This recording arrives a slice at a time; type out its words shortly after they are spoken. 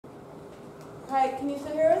Hi, can you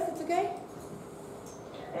still hear us? It's okay?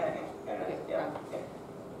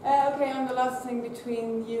 Okay, I'm the last thing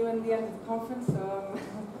between you and the end of the conference, so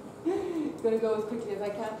I'm going to go as quickly as I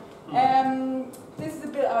can. This is a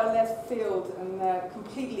bit out of left field and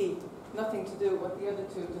completely nothing to do with what the other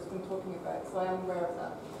two have just been talking about, so I am aware of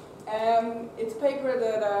that. It's a paper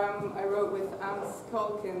that I wrote with Ans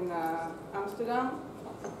Kolk in Amsterdam,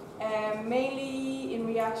 mainly in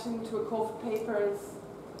reaction to a call for papers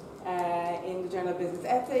in the Journal of Business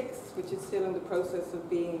Ethics, which is still in the process of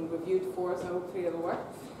being reviewed for, so hopefully it'll work.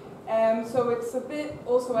 So it's a bit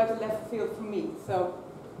also out of left field for me. So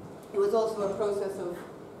it was also a process of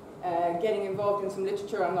getting involved in some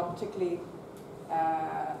literature I'm not particularly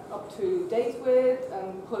up to date with,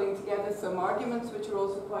 and pulling together some arguments which are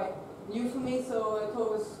also quite new for me. So I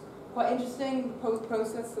thought it was quite interesting, the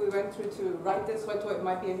process that we went through to write this, so I thought it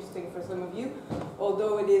might be interesting for some of you,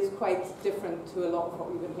 although it is quite different to a lot of what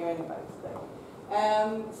we've been hearing about today.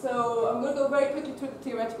 So I'm going to go very quickly through the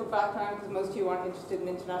theoretical background, because most of you aren't interested in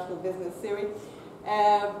international business theory,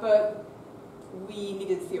 but we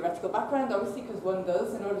needed theoretical background, obviously, because one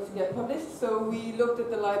does in order to get published. So we looked at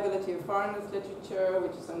the liability of foreigners literature,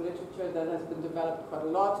 which is some literature that has been developed quite a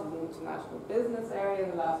lot in the international business area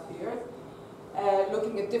in the last few years.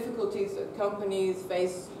 Looking at difficulties that companies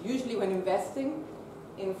face usually when investing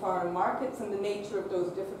in foreign markets and the nature of those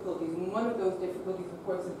difficulties. And one of those difficulties, of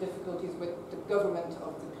course, is difficulties with the government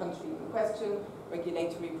of the country in question,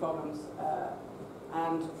 regulatory problems,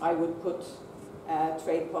 and I would put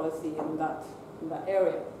trade policy in that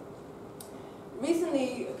area.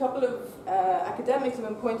 Recently, a couple of academics have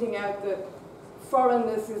been pointing out that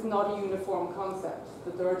foreignness is not a uniform concept,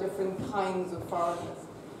 that there are different kinds of foreignness,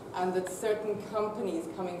 and that certain companies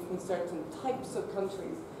coming from certain types of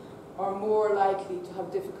countries are more likely to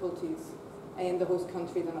have difficulties in the host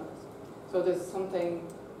country than others. So there's something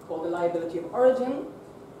called the liability of origin,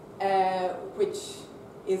 which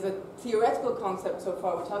is a theoretical concept so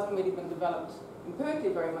far, which hasn't really been developed empirically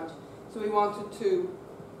very much. So we wanted to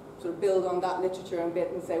sort of build on that literature a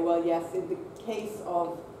bit and say, well, yes, in the case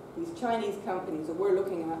of these Chinese companies that we're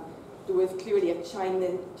looking at, there was clearly a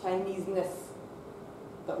Chineseness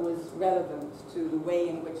that was relevant to the way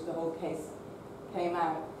in which the whole case came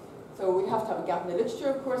out. So we have to have a gap in the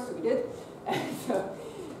literature, of course, so we did. So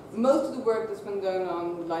most of the work that's been done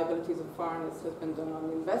on liabilities of foreigners has been done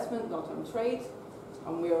on investment, not on trade.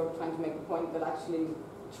 And we are trying to make a point that actually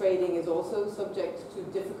trading is also subject to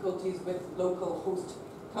difficulties with local host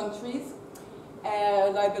countries.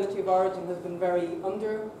 Liability of origin has been very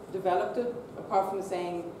underdeveloped, apart from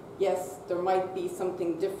saying, yes, there might be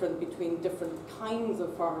something different between different kinds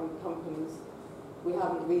of foreign companies. We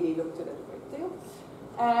haven't really looked at it a great deal.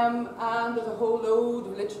 And there's a whole load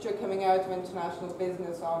of literature coming out of international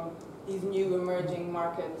business on these new emerging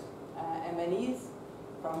market MNEs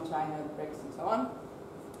from China, BRICS, and so on.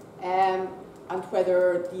 And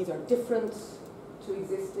whether these are different to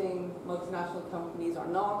existing multinational companies or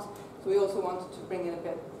not. So we also wanted to bring in a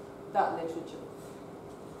bit that literature.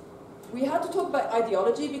 We had to talk about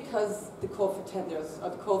ideology because the call for tenders, or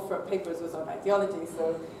the call for papers was on ideology.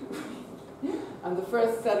 So, and the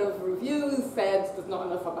first set of reviews said there's not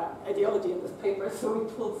enough about ideology in this paper, so we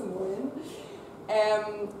pulled some more in.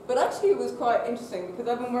 But actually it was quite interesting because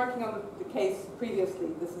I've been working on the case previously.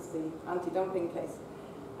 This is the anti-dumping case.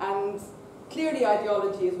 And clearly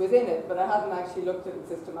ideology is within it, but I hadn't actually looked at it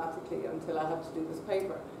systematically until I had to do this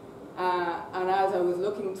paper. And as I was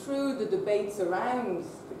looking through the debates around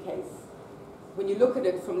the case, when you look at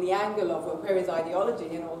it from the angle of, well, where is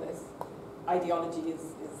ideology in all this? Ideology is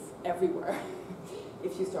everywhere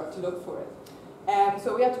if you start to look for it.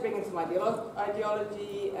 So we had to bring in some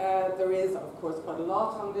ideology. There is, of course, quite a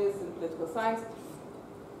lot on this in political science.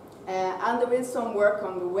 And there is some work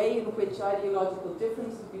on the way in which ideological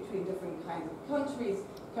differences between different kinds of countries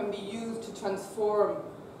can be used to transform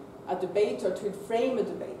a debate or to frame a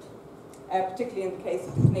debate, particularly in the case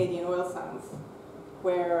of the Canadian oil sands,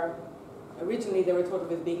 where originally they were thought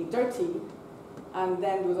of as being dirty, and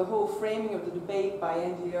then there was a whole framing of the debate by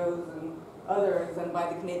NGOs and others and by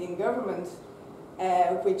the Canadian government,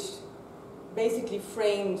 which basically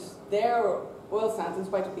framed their oil sands, in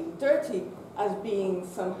spite of being dirty, as being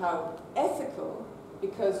somehow ethical,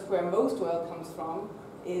 because where most oil comes from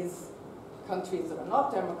is countries that are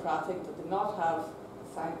not democratic, that do not have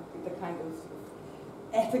the kind of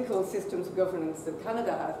ethical systems of governance that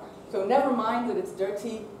Canada has. So never mind that it's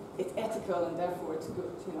dirty, it's ethical, and therefore it's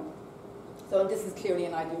good, you know. So this is clearly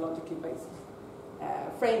an ideologically based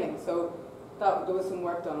framing. So there was some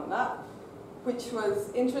work done on that, which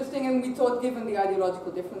was interesting, and we thought, given the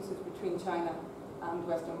ideological differences between China and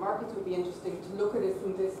Western markets, it would be interesting to look at it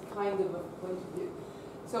from this kind of a point of view.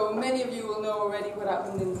 So many of you will know already what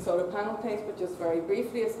happened in the solar panel case, but just very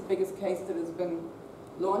briefly, it's the biggest case that has been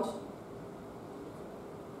launched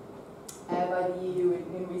by the EU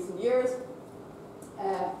in recent years.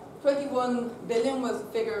 21 billion was the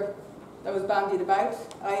figure that was bandied about.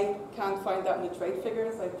 I can't find that in the trade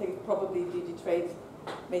figures. I think probably DG Trade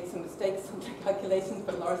made some mistakes on their calculations,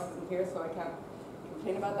 but Lars isn't here, so I can't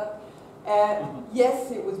complain about that.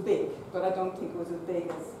 Yes, it was big, but I don't think it was as big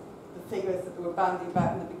as the figures that were bandied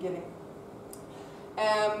about in the beginning.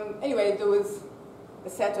 Anyway, there was a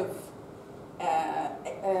set of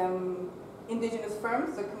indigenous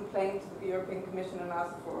firms that complained to the European Commission and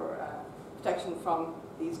asked for protection from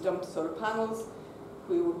these dumped solar panels,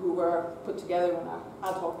 who were put together in an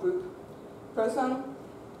ad hoc group. Curran,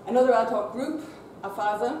 another ad hoc group,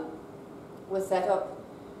 AFASA, was set up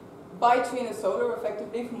by Trina Solar,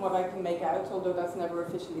 effectively, from what I can make out, although that's never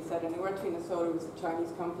officially said anywhere. Trina Solar was a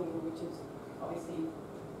Chinese company, which is obviously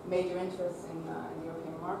major interest in the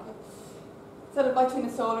European market. Set up by Trina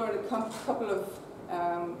Solar and a couple of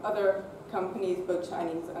other companies, both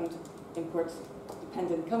Chinese and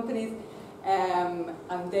import-dependent companies, and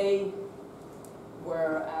they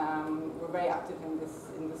were very active in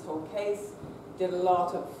this whole case. Did a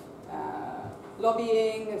lot of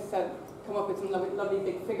lobbying, come up with some lovely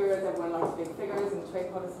big figures. Everyone likes big figures in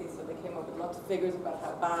trade policy, so they came up with lots of figures about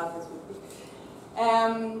how bad this would be.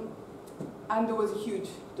 And there was a huge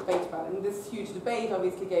debate about it. And this huge debate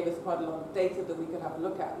obviously gave us quite a lot of data that we could have a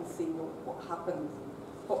look at and see what happened,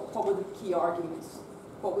 what were the key arguments,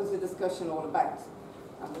 what was the discussion all about.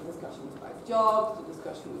 And the discussion was about jobs, the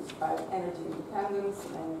discussion was about energy independence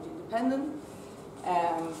and energy dependence.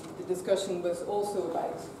 The discussion was also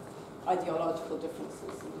about ideological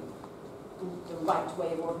differences, the right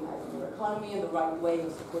way of organising your economy and the right way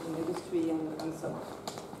of supporting industry and so on.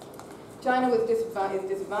 China is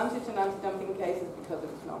disadvantaged in anti-dumping cases because of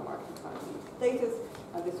its non-market economy status,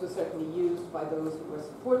 and this was certainly used by those who were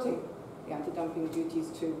supporting the anti-dumping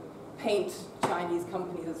duties to paint Chinese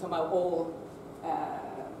companies as somehow all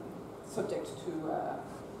subject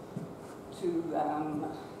to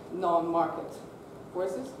non-market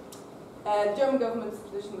forces. The German government's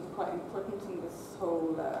position was quite important in this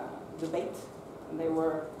whole debate, and they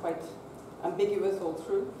were quite ambiguous all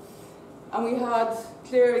through. And we had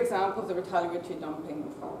clear examples of retaliatory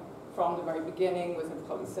dumping from the very beginning, was a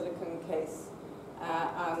polysilicon case,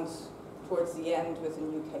 and towards the end was a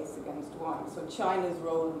new case against wine. So China's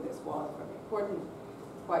role in this was very important,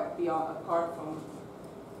 quite beyond, apart from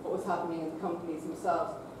what was happening in the companies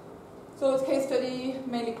themselves. So it's a case study,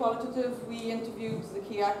 mainly qualitative. We interviewed the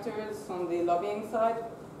key actors on the lobbying side.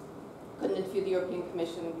 Couldn't interview the European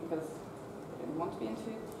Commission because they didn't want to be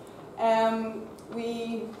interviewed.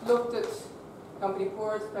 We looked at company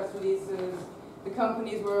reports, press releases. The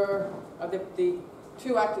companies were, the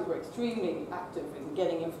two actors were extremely active in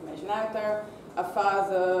getting information out there.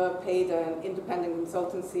 AFASA paid an independent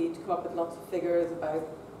consultancy to come up with lots of figures about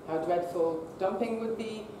how dreadful dumping would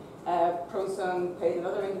be. Curran paid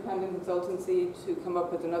another independent consultancy to come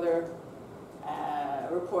up with another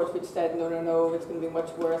report which said, no, it's going to be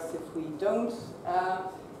much worse if we don't.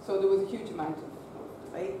 So there was a huge amount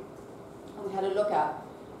of debate. And we had a look at.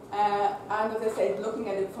 And as I said, looking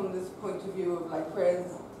at it from this point of view of like,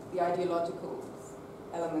 where's the ideological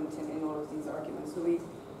element in all of these arguments. So we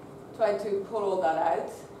tried to pull all that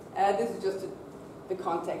out. This is just the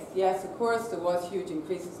context. Yes, of course, there was huge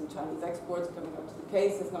increases in Chinese exports coming up to the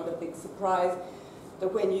case. It's not a big surprise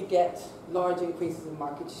that when you get large increases in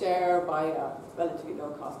market share by a relatively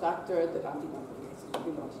low-cost actor, that anti-dumping cases will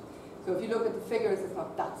be launched. So if you look at the figures, it's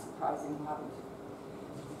not that surprising we haven't.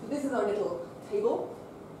 So this is our little table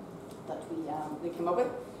that we came up with.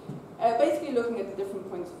 Basically looking at the different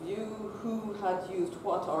points of view, who had used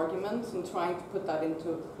what arguments, and trying to put that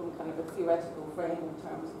into some kind of a theoretical frame in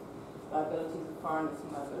terms of liabilities of foreigners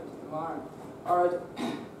and liabilities of iron.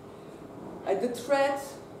 The threat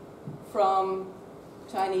from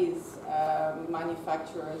Chinese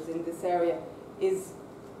manufacturers in this area is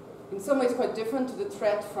in some ways quite different to the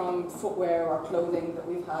threat from footwear or clothing that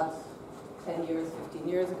we've had 10 years, 15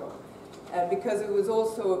 years ago. Because it was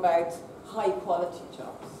also about high quality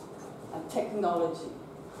jobs and technology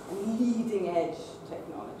and leading edge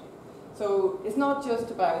technology. So it's not just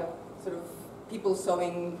about sort of people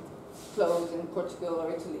sewing clothes in Portugal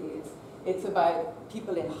or Italy. It's about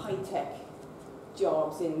people in high-tech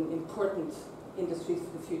jobs in important industries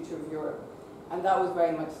for the future of Europe. And that was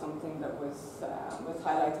very much something that was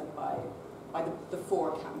highlighted by the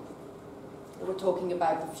four camp. They were talking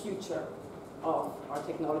about the future of our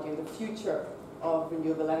technology and the future of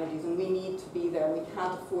renewable energies, and we need to be there. We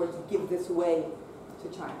can't afford to give this away to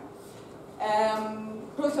China.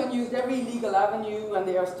 Proson used every legal avenue, and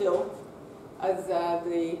they are still, as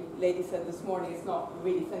the lady said this morning, it's not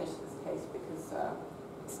really finished, this case, because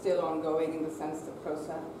it's still ongoing in the sense that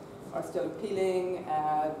Proson are still appealing.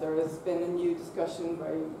 There has been a new discussion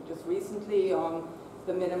just recently on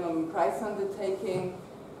the minimum price undertaking,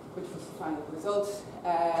 which was the final result,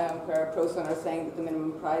 where Proson are saying that the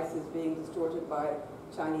minimum price is being distorted by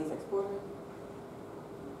Chinese exporters.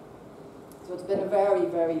 So it's been a very,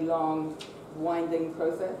 very long, winding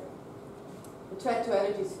process. The threat to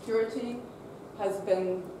energy security has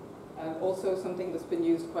been also something that's been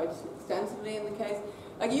used quite extensively in the case.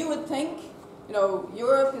 Like you would think, you know,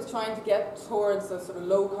 Europe is trying to get towards a sort of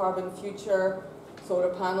low carbon future. Solar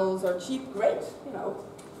panels are cheap, great, you know,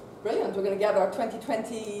 brilliant. We're going to get our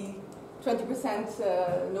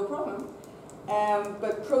 20% no problem.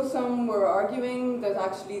 But Proson were arguing that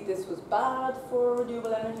actually this was bad for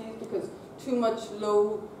renewable energies because too much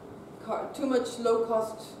low cost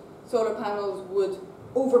solar panels would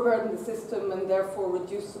overburden the system and therefore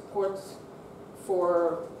reduce support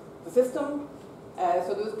for the system.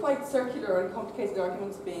 So there was quite circular and complicated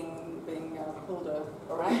arguments being pulled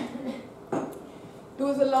around. There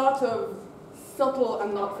was a lot of subtle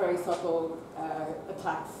and not very subtle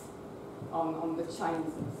attacks on the Chinese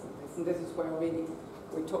of this, and this is where really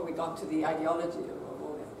we got to the ideology of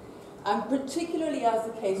all this. And particularly as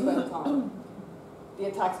the case went on, the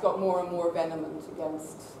attacks got more and more vehement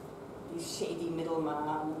against these shady middlemen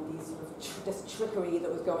and these sort of this trickery that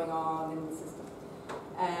was going on in the system.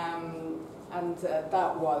 And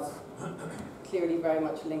that was clearly very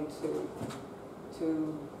much linked to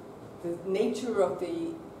the nature of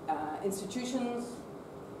the institutions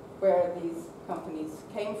where these companies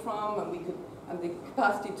came from, and the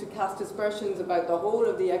capacity to cast aspersions about the whole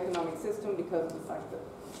of the economic system because of the fact that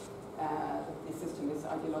the system is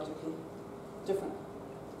ideologically different.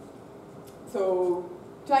 So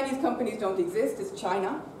Chinese companies don't exist, it's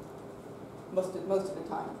China most of the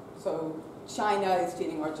time. So China is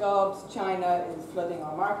stealing our jobs, China is flooding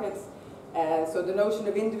our markets. So the notion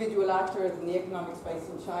of individual actors in the economic space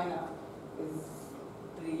in China is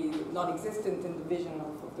non-existent in the vision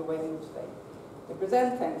of the way in which they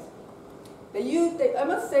present things. I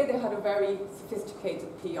must say they had a very sophisticated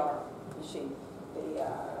PR machine.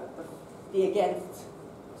 The Against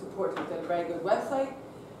supported a very good website.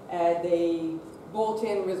 They bought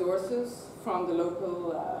in resources from the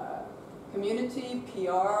local community,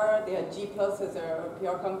 PR. They had G+ as their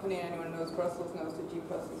PR company. Anyone who knows Brussels knows that G+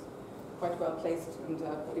 is quite well placed and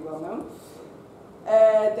pretty well known.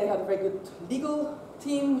 They had a very good legal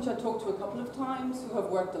team, which I talked to a couple of times, who have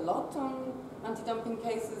worked a lot on anti-dumping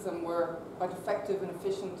cases and were quite effective and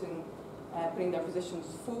efficient in putting their positions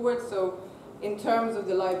forward. So in terms of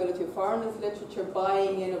the liability of foreigners literature,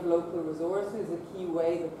 buying in of local resources is a key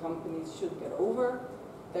way that companies should get over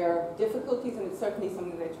their difficulties, and it's certainly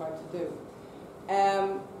something they try to do.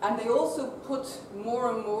 And they also put more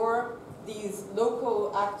and more these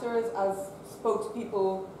local actors as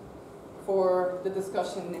spokespeople for the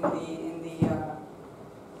discussion in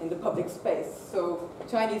the public space. So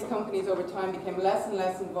Chinese companies over time became less and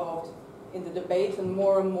less involved in the debate, and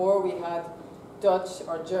more we had Dutch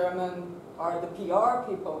or German or the PR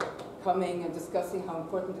people coming and discussing how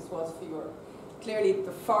important this was for Europe. Clearly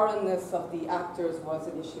the foreignness of the actors was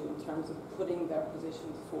an issue in terms of putting their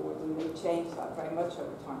positions forward, and they changed that very much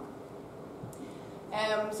over time.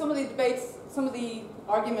 Some of the debates, some of the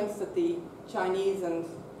arguments that the Chinese and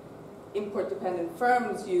import-dependent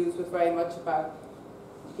firms used was very much about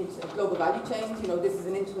global value chains. You know, this is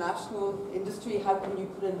an international industry. How can you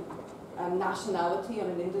put a nationality on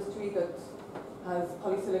an industry that has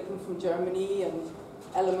polysilicon from Germany and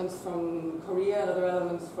elements from Korea and other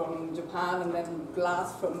elements from Japan and then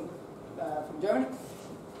glass from Germany?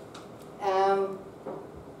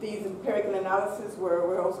 These empirical analyses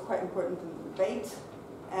were also quite important in the debate.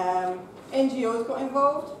 NGOs got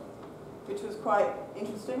involved, which was quite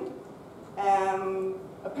interesting.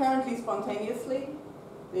 Apparently spontaneously,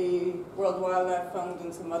 the World Wildlife Fund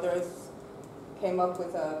and some others came up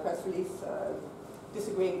with a press release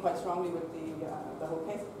disagreeing quite strongly with the whole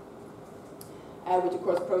case, which of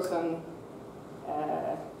course Proson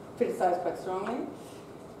criticized quite strongly.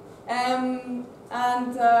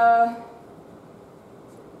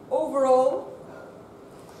 Overall,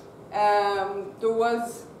 there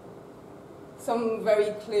was some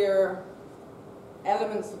very clear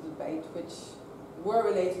elements of the debate which were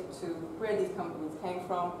related to where these companies came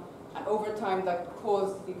from, and over time that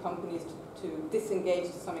caused the companies to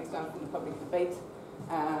disengage to some extent from the public debate.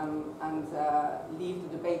 and leave the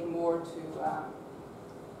debate more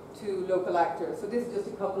to local actors. So this is just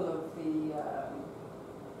a couple of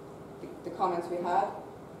the comments we had.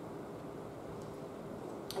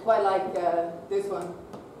 I quite like this one.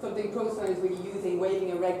 Something Pro-Sun is really using,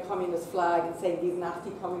 waving a red communist flag and saying these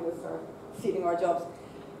nasty communists are stealing our jobs.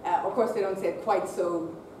 Of course, they don't say it quite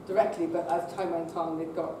so directly, but as time went on,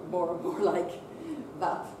 it got more and more like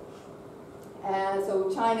that. So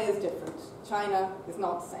China is different. China is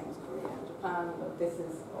not the same as Korea and Japan, but this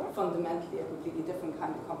is fundamentally a completely different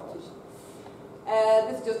kind of competition.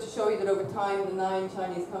 This is just to show you that over time, the 9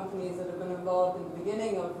 Chinese companies that have been involved in the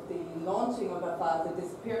beginning of the launching of that plaza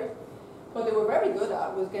disappeared. What they were very good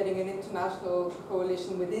at was getting an international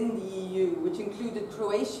coalition within the EU, which included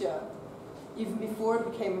Croatia, even before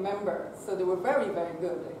it became a member. So they were very, very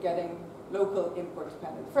good at getting local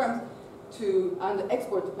import-dependent firms and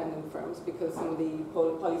export-dependent firms, because some of the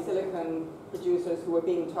polysilicon producers who were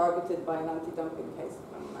being targeted by an anti-dumping case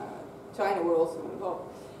from China were also involved.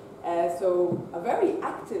 So a very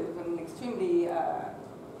active and extremely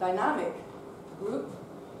dynamic group.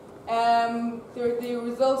 The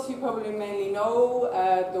results you probably mainly know.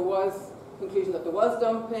 There was conclusion that there was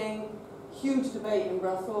dumping, huge debate in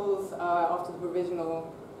Brussels after the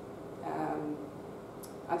provisional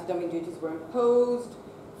anti-dumping duties were imposed.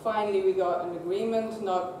 Finally, we got an agreement,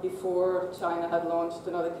 not before China had launched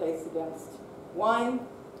another case against wine,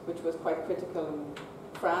 which was quite critical in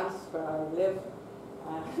France, where I live.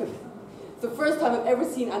 It's the first time I've ever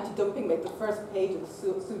seen anti-dumping make the first page of the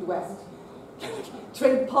Sud-West.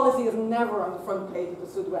 Trade policy is never on the front page of the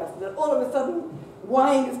Sud-West. And then all of a sudden,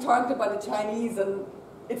 wine is targeted by the Chinese, and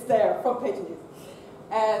it's there, front page news.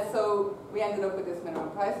 So we ended up with this minimum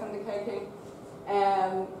price undertaking.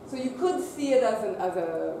 So you could see it as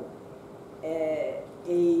a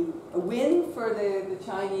win for the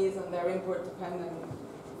Chinese and their import-dependent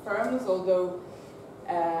firms, although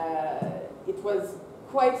it was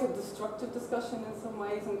quite a destructive discussion in some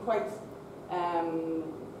ways, and quite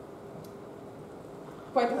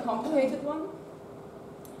a complicated one.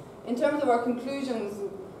 In terms of our conclusions,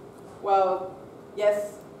 well,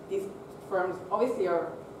 yes, these firms obviously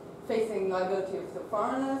are facing liability of the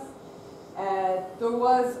foreigners. There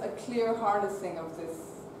was a clear harnessing of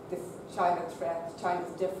this China threat.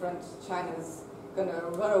 China's different. China's going to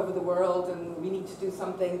run over the world, and we need to do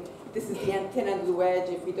something. This is the thin end of the wedge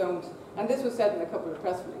if we don't. And this was said in a couple of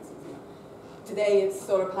press releases. You know. Today it's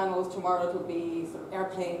solar panels. Tomorrow it will be sort of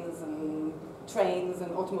airplanes and trains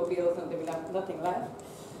and automobiles, and there will be nothing left.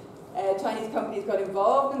 Chinese companies got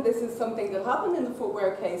involved, and this is something that happened in the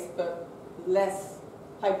footwear case, but less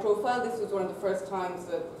high profile. This was one of the first times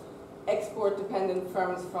that export-dependent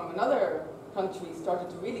firms from another country started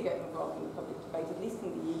to really get involved in the public debate, at least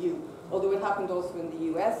in the EU, although it happened also in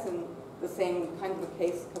the US in the same kind of a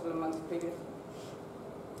case a couple of months previously.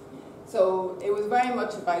 So it was very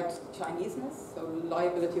much about Chineseness, so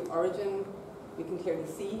liability of origin, we can clearly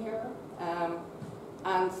see here,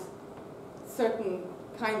 and certain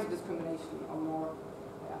kinds of discrimination or more.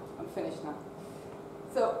 Yeah, I'm finished now.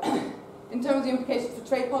 So, in terms of the implications for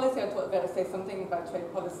trade policy, I thought I'd better say something about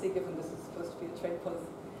trade policy, given this is supposed to be a trade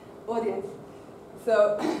policy audience.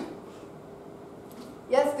 So,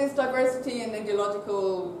 yes, this diversity in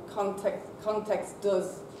ideological context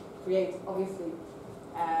does create, obviously,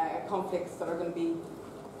 conflicts that are going to be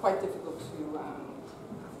quite difficult to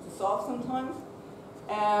solve sometimes.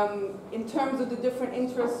 In terms of the different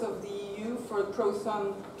interests of the EU, for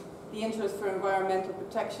Pro-Sun, the interests for environmental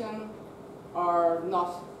protection are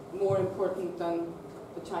not more important than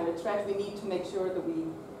the China threat. We need to make sure that we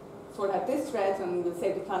sort out this threat and we'll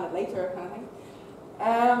save the planet later, kind of thing.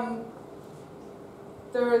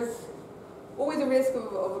 There's always a risk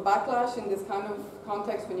of a backlash in this kind of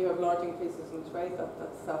context when you have large increases in trade.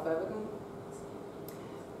 That's self-evident.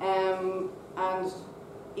 And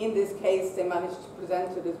in this case, they managed to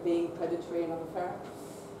present it as being predatory and unfair.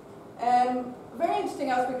 A very interesting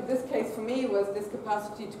aspect of this case for me was this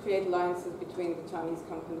capacity to create alliances between the Chinese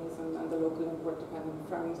companies and the local import-dependent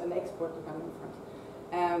firms and export-dependent firms.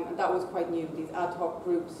 And that was quite new. These ad hoc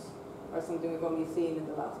groups are something we've only seen in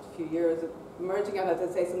the last few years. Emerging out, as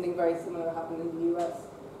I say, something very similar happened in the US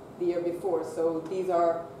the year before. So these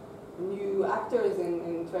are new actors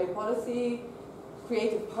in trade policy,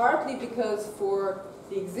 created partly because for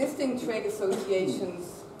the existing trade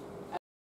associations